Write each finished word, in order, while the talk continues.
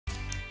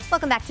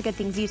Welcome back to Good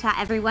Things Utah,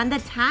 everyone. The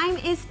time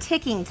is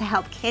ticking to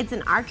help kids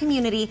in our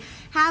community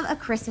have a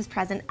Christmas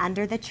present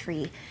under the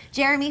tree.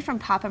 Jeremy from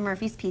Papa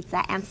Murphy's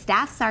Pizza and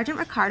Staff Sergeant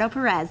Ricardo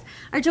Perez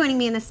are joining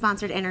me in this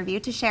sponsored interview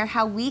to share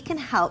how we can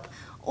help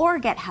or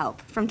get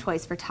help from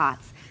Toys for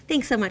Tots.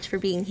 Thanks so much for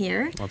being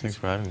here. Well, thanks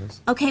for having us.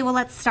 Okay, well,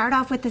 let's start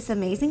off with this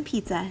amazing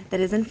pizza that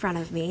is in front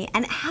of me.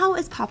 And how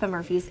is Papa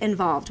Murphy's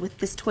involved with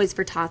this Toys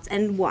for Tots,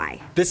 and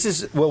why? This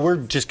is, well, we're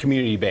just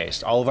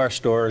community-based. All of our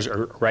stores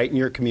are right in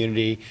your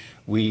community.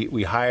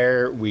 We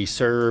hire, we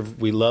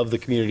serve, we love the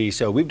community.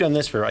 So we've done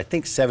this for, I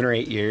think, 7 or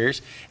 8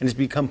 years, and it's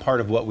become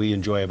part of what we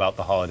enjoy about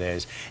the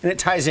holidays. And it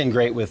ties in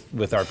great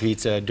with our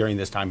pizza during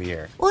this time of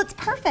year. Well, it's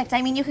perfect.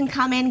 I mean, you can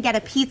come in, get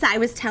a pizza. I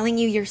was telling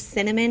you your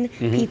cinnamon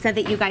pizza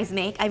that you guys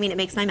make. I mean, it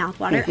makes my mouth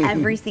water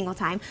every single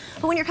time.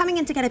 But when you're coming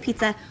in to get a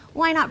pizza,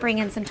 why not bring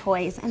in some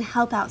toys and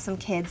help out some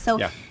kids? So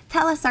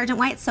tell us, Sergeant,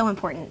 why it's so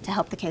important to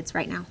help the kids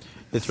right now.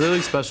 It's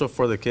really special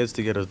for the kids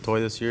to get a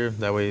toy this year.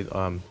 That way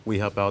we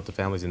help out the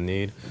families in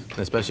need. And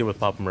especially with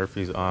Papa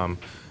Murphy's,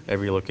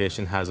 every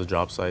location has a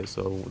job site.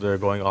 So they're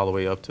going all the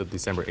way up to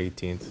December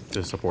 18th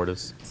to support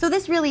us. So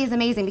this really is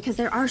amazing because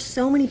there are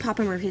so many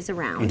Papa Murphy's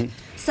around.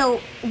 So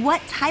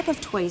what type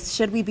of toys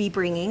should we be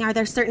bringing? Are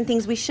there certain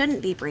things we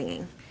shouldn't be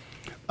bringing?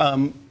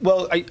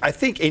 Well, I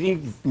think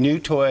any new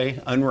toy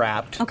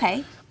unwrapped.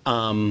 Okay.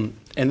 And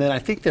then I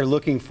think they're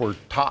looking for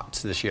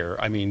Tots this year.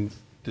 I mean,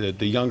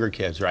 the younger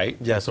kids, right?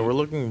 Yeah, so we're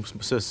looking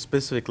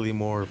specifically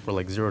more for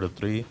like 0 to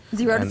 3.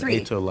 0 to and 3.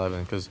 8 to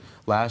 11, because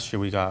last year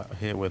we got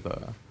hit with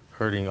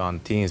hurting on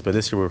teens, but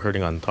this year we're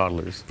hurting on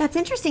toddlers. That's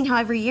interesting how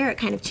every year it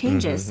kind of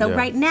changes. So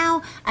right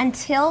now,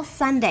 until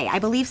Sunday, I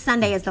believe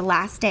Sunday is the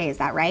last day, is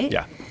that right?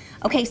 Yeah.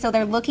 Okay, so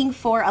they're looking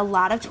for a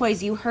lot of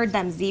toys. You heard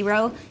them,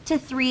 0 to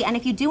 3, and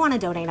if you do want to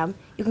donate them,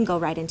 you can go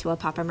right into a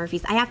Papa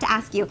Murphy's. I have to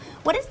ask you,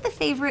 what is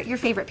your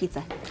favorite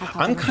pizza?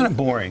 I'm kind of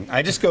boring.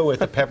 I just go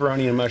with the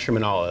pepperoni and mushroom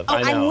and olive. Oh,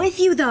 I know. I'm with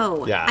you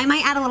though. Yeah. I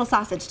might add a little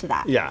sausage to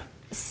that. Yeah.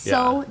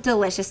 So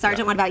delicious.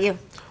 Sergeant, what about you?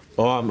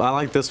 Oh, I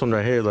like this one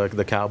right here, like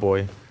the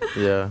cowboy.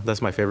 Yeah,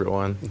 that's my favorite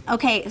one.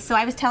 Okay, so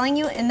I was telling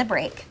you in the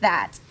break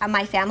that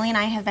my family and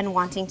I have been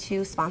wanting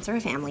to sponsor a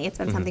family. It's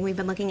been something we've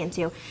been looking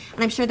into.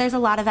 And I'm sure there's a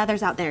lot of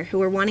others out there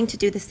who are wanting to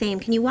do the same.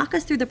 Can you walk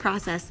us through the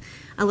process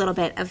a little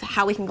bit of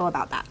how we can go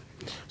about that?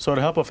 So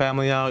to help a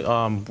family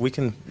out, we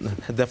can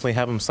definitely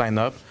have them sign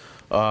up.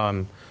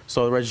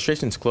 So the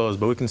registration's closed,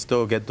 but we can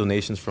still get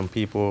donations from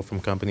people, from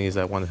companies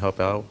that want to help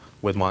out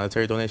with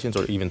monetary donations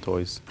or even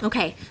toys.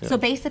 Okay, so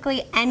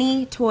basically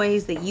any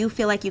toys that you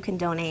feel like you can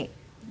donate,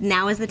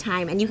 now is the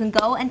time. And you can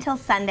go until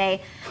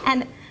Sunday.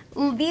 And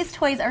these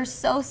toys are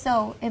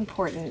so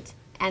important.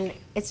 And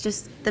it's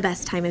just the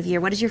best time of year.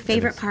 What is your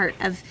favorite part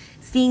of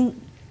seeing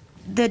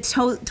the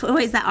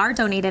toys that are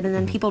donated and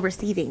then people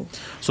receiving?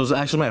 So it's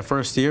actually my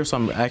first year, so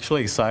I'm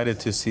actually excited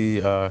to see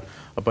a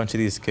bunch of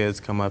these kids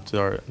come up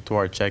to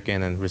our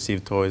check-in and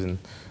receive toys and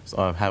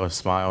have a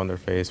smile on their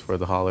face for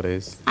the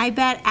holidays. I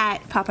bet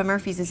at Papa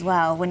Murphy's as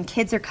well, when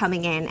kids are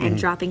coming in and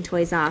dropping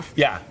toys off.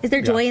 Yeah. Is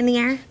there joy in the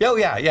air? Oh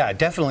yeah,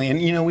 definitely.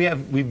 And you know,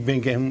 we've been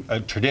getting a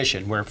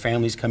tradition where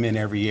families come in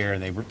every year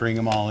and they bring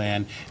them all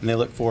in and they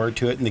look forward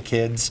to it. And the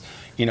kids,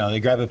 you know, they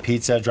grab a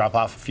pizza, drop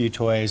off a few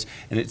toys,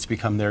 and it's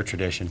become their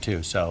tradition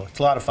too. So it's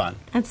a lot of fun.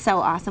 That's so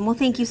awesome. Well,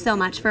 thank you so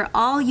much for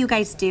all you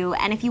guys do.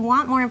 And if you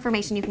want more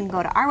information, you can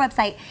go to our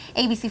website,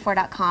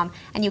 abc4.com,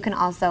 and you can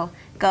also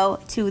go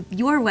to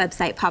your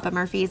website, Papa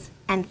Murphy's.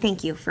 And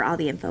thank you for all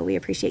the info. We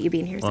appreciate you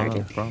being here,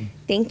 Sergeant. No problem.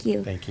 Thank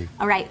you. Thank you.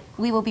 All right,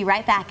 we will be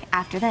right back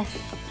after this.